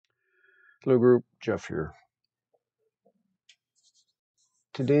Hello group, Jeff here.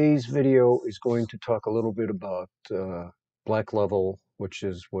 Today's video is going to talk a little bit about black level, which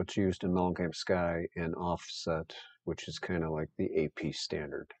is what's used in Mallincamsky, and offset, which is kind of like the AP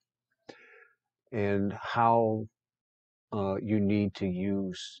standard, and how you need to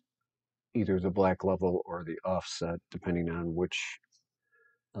use either the black level or the offset, depending on which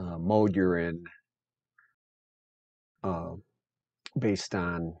mode you're in, uh, based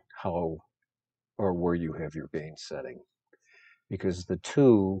on how or where you have your gain setting. Because the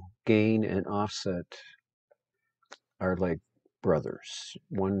two, gain and offset, are like brothers.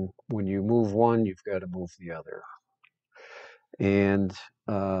 When you move one, you've got to move the other. And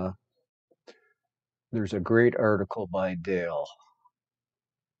there's a great article by Dale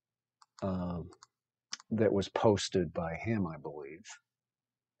uh, that was posted by him, I believe,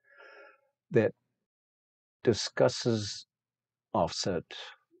 that discusses offset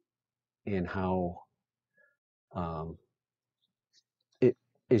and how um, it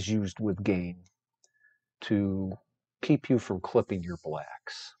is used with gain to keep you from clipping your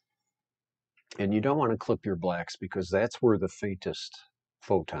blacks. And you don't want to clip your blacks because that's where the faintest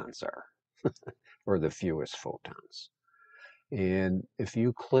photons are, or the fewest photons. And if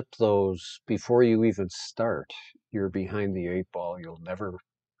you clip those before you even start, you're behind the eight ball. You'll never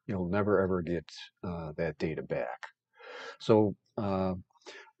ever get that data back. So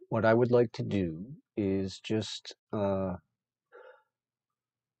what I would like to do is just I'll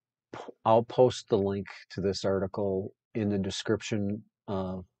post the link to this article in the description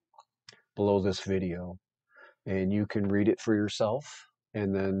below this video, and you can read it for yourself.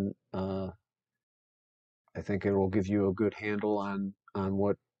 And then I think it will give you a good handle on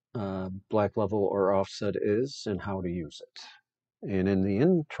what black level or offset is and how to use it. And in the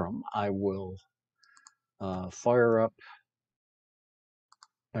interim, I will fire up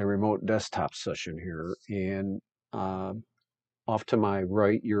a remote desktop session here, and off to my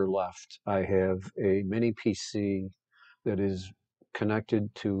right, your left, I have a mini PC that is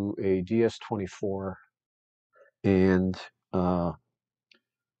connected to a DS24, and I'm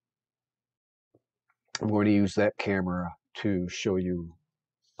going to use that camera to show you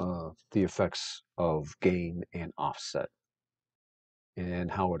the effects of gain and offset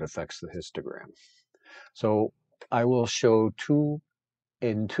and how it affects the histogram. So I will show two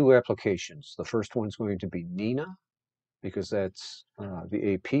applications. The first one's going to be Nina, because that's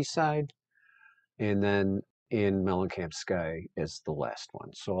the AP side, and then in Mallincamsky is the last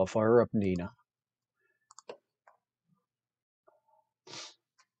one. So I'll fire up Nina.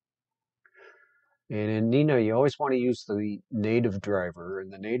 And in Nina, you always want to use the native driver,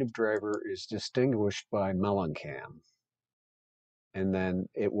 and the native driver is distinguished by Mallincam. And then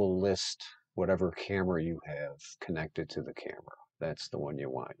it will list whatever camera you have connected to the camera. That's the one you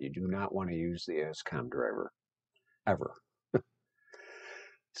want. You do not want to use the ASCOM driver, ever.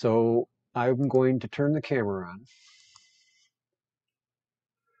 So I'm going to turn the camera on,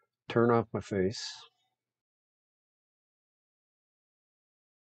 turn off my face,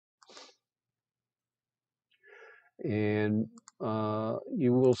 and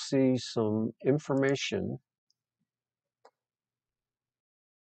you will see some information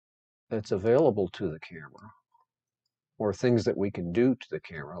that's available to the camera, or things that we can do to the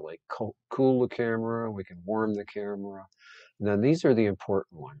camera, like cool the camera, we can warm the camera. And then these are the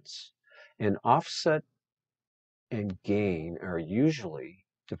important ones. And offset and gain are usually,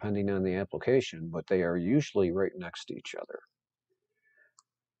 depending on the application, but they are usually right next to each other.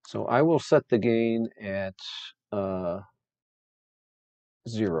 So I will set the gain at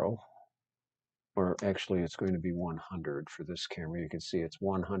 0, or actually it's going to be 100 for this camera. You can see it's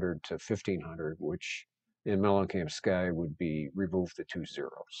 100 to 1500, which in Mallincamsky would be remove the 2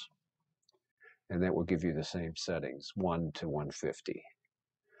 zeros. And that will give you the same settings, 1 to 150.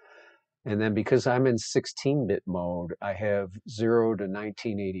 And then because I'm in 16-bit mode, I have 0 to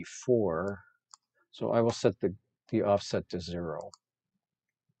 1984. So I will set the offset to 0.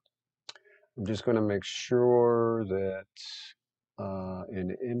 I'm just going to make sure that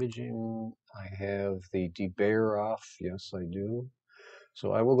in imaging, I have the debayer off. Yes, I do.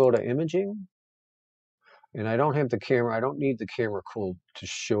 So I will go to imaging, and I don't have the camera. I don't need the camera cooled to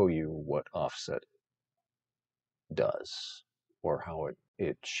show you what offset does or how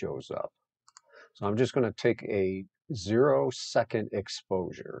it shows up. So I'm just going to take a 0-second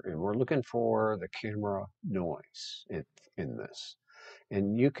exposure, and we're looking for the camera noise in this.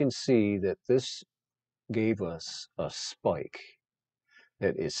 And you can see that this gave us a spike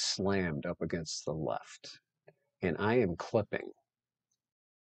that is slammed up against the left. And I am clipping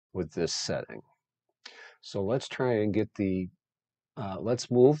with this setting. So let's try and get the let's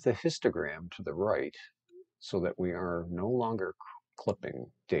move the histogram to the right so that we are no longer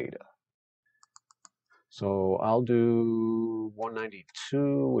clipping data. So I'll do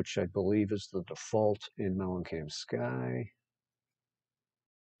 192, which I believe is the default in Mallincamsky.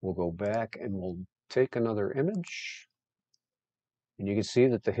 We'll go back and we'll take another image. And you can see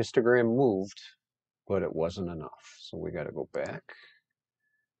that the histogram moved, but it wasn't enough. So we got to go back.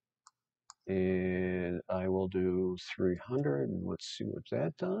 And I will do 300, and let's see what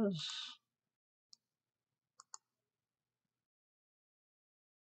that does.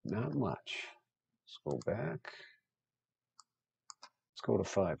 Not much. Let's go back. Let's go to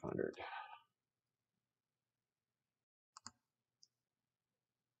 500.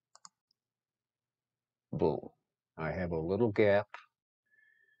 Boom. I have a little gap,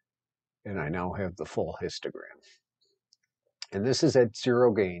 and I now have the full histogram. And this is at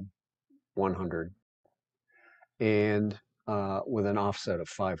zero gain, 100, and with an offset of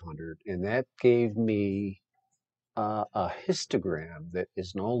 500. And that gave me a histogram that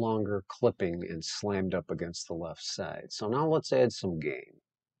is no longer clipping and slammed up against the left side. So now let's add some gain.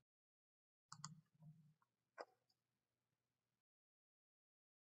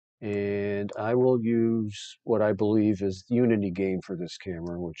 And I will use what I believe is unity gain for this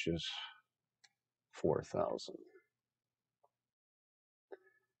camera, which is 4,000.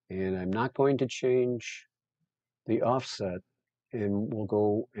 And I'm not going to change the offset, and we'll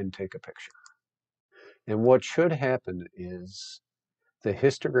go and take a picture. And what should happen is the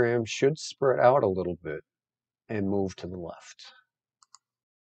histogram should spread out a little bit and move to the left.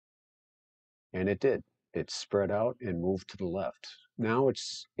 And it did. It spread out and moved to the left. Now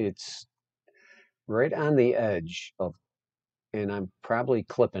it's right on the edge of, and I'm probably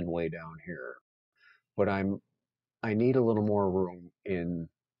clipping way down here, but I need a little more room in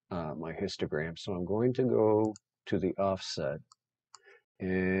my histogram. So I'm going to go to the offset,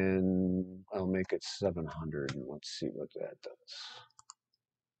 and I'll make it 700, and let's see what that does.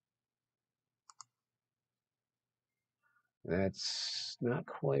 That's not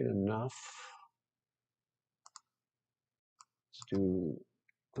quite enough.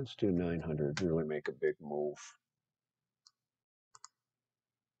 Let's do 900, really make a big move.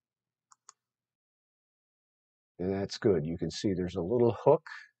 And that's good. You can see there's a little hook.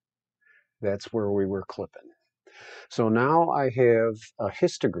 That's where we were clipping. So now I have a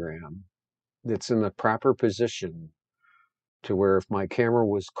histogram that's in the proper position to where if my camera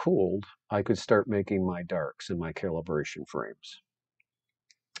was cooled, I could start making my darks in my calibration frames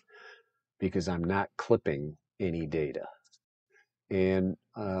because I'm not clipping any data. And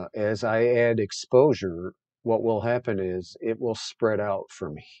as I add exposure, what will happen is it will spread out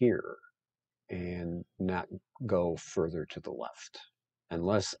from here and not go further to the left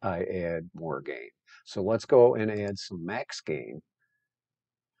unless I add more gain. So let's go and add some max gain.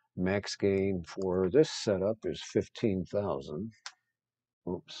 Max gain for this setup is 15,000.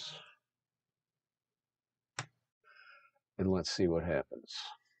 Oops. And let's see what happens.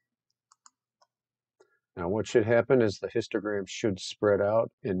 Now what should happen is the histogram should spread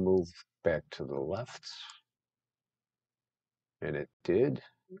out and move back to the left. And it did.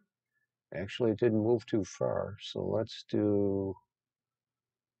 Actually, it didn't move too far. So let's do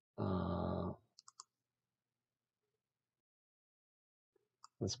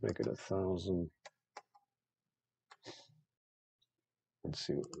let's make it 1,000 and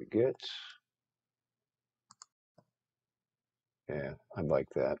see what we get. Yeah, I like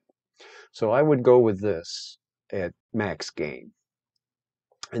that. So I would go with this at max gain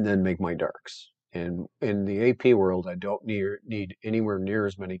and then make my darks. And in the AP world, I don't need anywhere near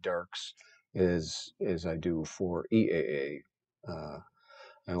as many darks as I do for EAA.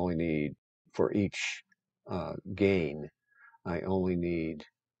 I only need, for each gain, I only need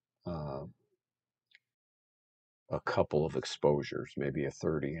a couple of exposures, maybe a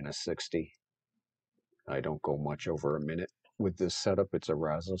 30 and a 60. I don't go much over a minute with this setup. It's a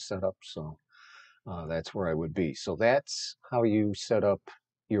Raza setup, so that's where I would be. So that's how you set up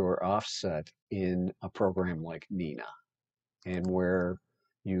your offset in a program like Nina, and where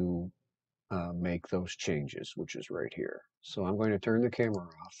you make those changes, which is right here. So I'm going to turn the camera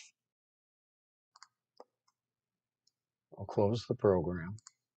off. I'll close the program.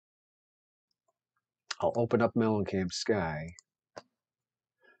 I'll open up Mallincamsky,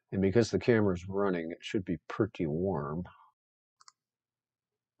 and because the camera's running, it should be pretty warm,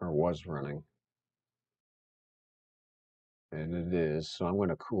 or was running. And it is, so I'm going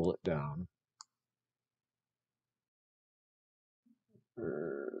to cool it down.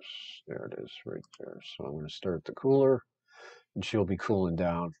 There it is, right there. So I'm going to start the cooler, and she'll be cooling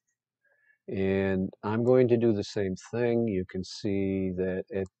down. And I'm going to do the same thing. You can see that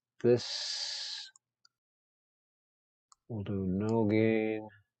at this, we'll do no gain,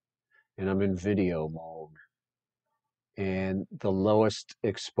 and I'm in video mode. And the lowest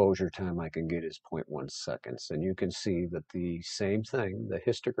exposure time I can get is 0.1 seconds. And you can see that the same thing, the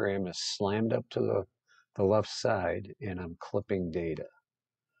histogram is slammed up to the left side, and I'm clipping data.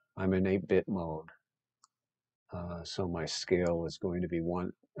 I'm in 8-bit mode. So my scale is going to be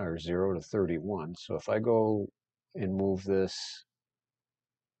 0 to 31. So if I go and move this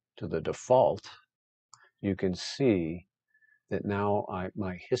to the default, you can see that now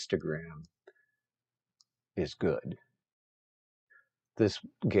my histogram is good. This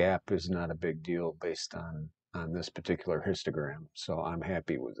gap is not a big deal based on this particular histogram, so I'm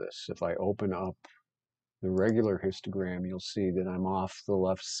happy with this. If I open up the regular histogram, you'll see that I'm off the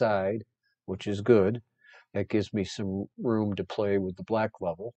left side, which is good. That gives me some room to play with the black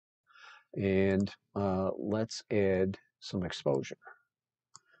level. And let's add some exposure.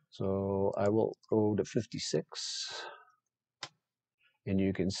 So I will go to 56. And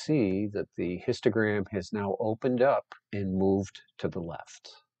you can see that the histogram has now opened up and moved to the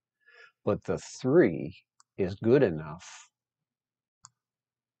left. But the 3 is good enough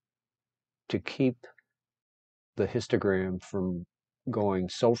to keep the histogram from going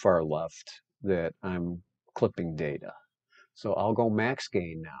so far left that I'm clipping data. So I'll go max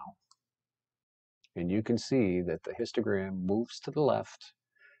gain now. And you can see that the histogram moves to the left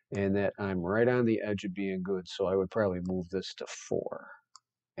and that I'm right on the edge of being good. So I would probably move this to 4.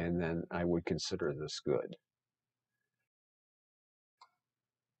 And then I would consider this good.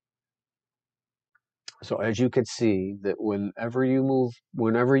 So as you can see that whenever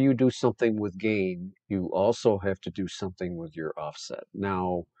you do something with gain, you also have to do something with your offset.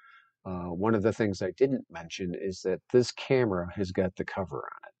 Now, one of the things I didn't mention is that this camera has got the cover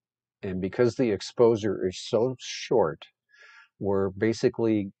on it. And because the exposure is so short, we're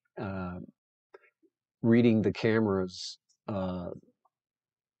basically reading the camera's uh,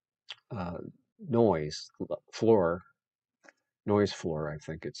 noise floor, I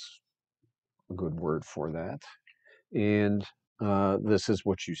think it's a good word for that. And this is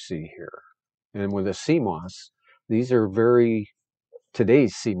what you see here. And with a CMOS, these are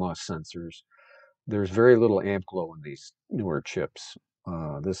today's CMOS sensors, there's very amp amp glow in these newer chips.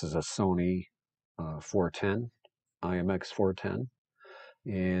 This is a Sony 410, IMX 410,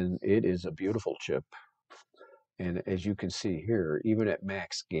 and it is a beautiful chip. And as you can see here, even at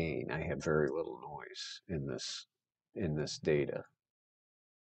max gain, I have very little noise in this data.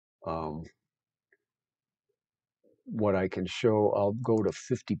 What I can show, I'll go to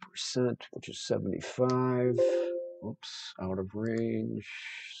 50%, which is 75. Oops, out of range,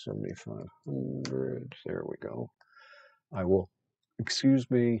 7,500. There we go. Excuse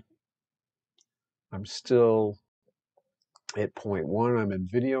me, I'm still at 0.1. I'm in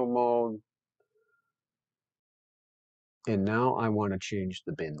video mode. And now I want to change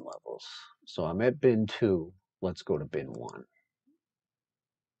the bin levels. So I'm at bin 2. Let's go to bin 1.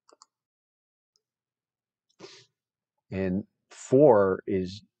 And 4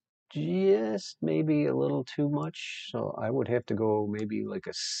 is just maybe a little too much. So I would have to go maybe like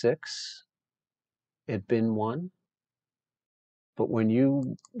a 6 at bin 1. But when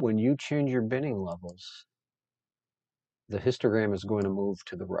you change your binning levels, the histogram is going to move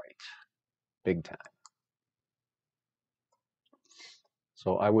to the right, big time.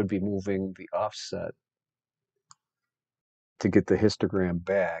 So I would be moving the offset to get the histogram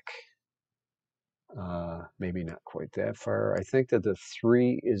back. Maybe not quite that far. I think that the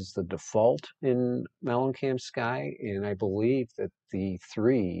 3 is the default in Mallincamsky, and I believe that the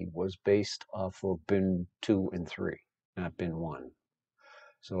 3 was based off of bin 2 and 3, not bin 1.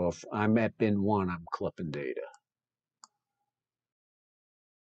 So if I'm at bin 1, I'm clipping data,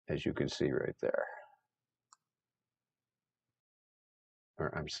 as you can see right there.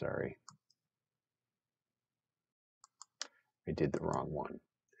 Or I'm sorry, I did the wrong one.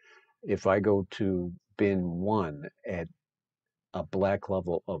 If I go to bin 1 at a black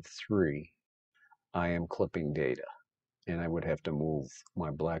level of 3, I am clipping data. And I would have to move my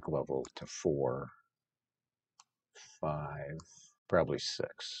black level to 4, 5, probably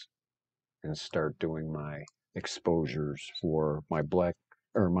 6, and start doing my exposures for my black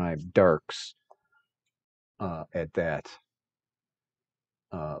or my darks at that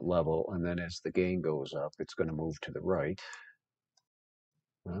level. And then as the gain goes up, it's going to move to the right.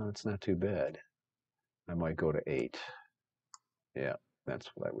 Well, it's not too bad. I might go to 8. Yeah, that's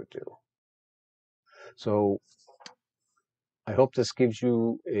what I would do. So I hope this gives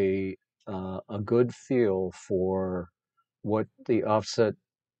you a good feel for what the offset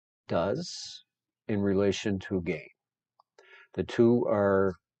does in relation to gain. The two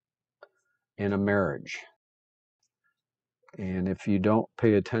are in a marriage. And if you don't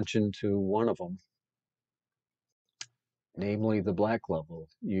pay attention to one of them, namely the black level,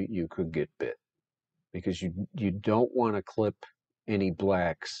 you could get bit, because you don't want to clip any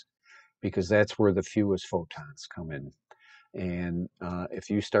blacks, because that's where the fewest photons come in. And if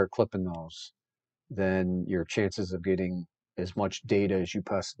you start clipping those, then your chances of getting as much data as you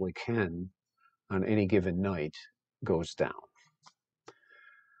possibly can on any given night goes down.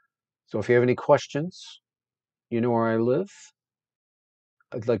 So if you have any questions, you know where I live.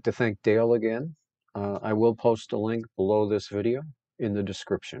 I'd like to thank Dale again. I will post a link below this video in the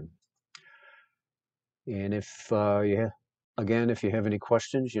description. And if if you have any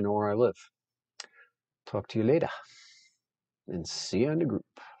questions, you know where I live. Talk to you later, and see you in the group.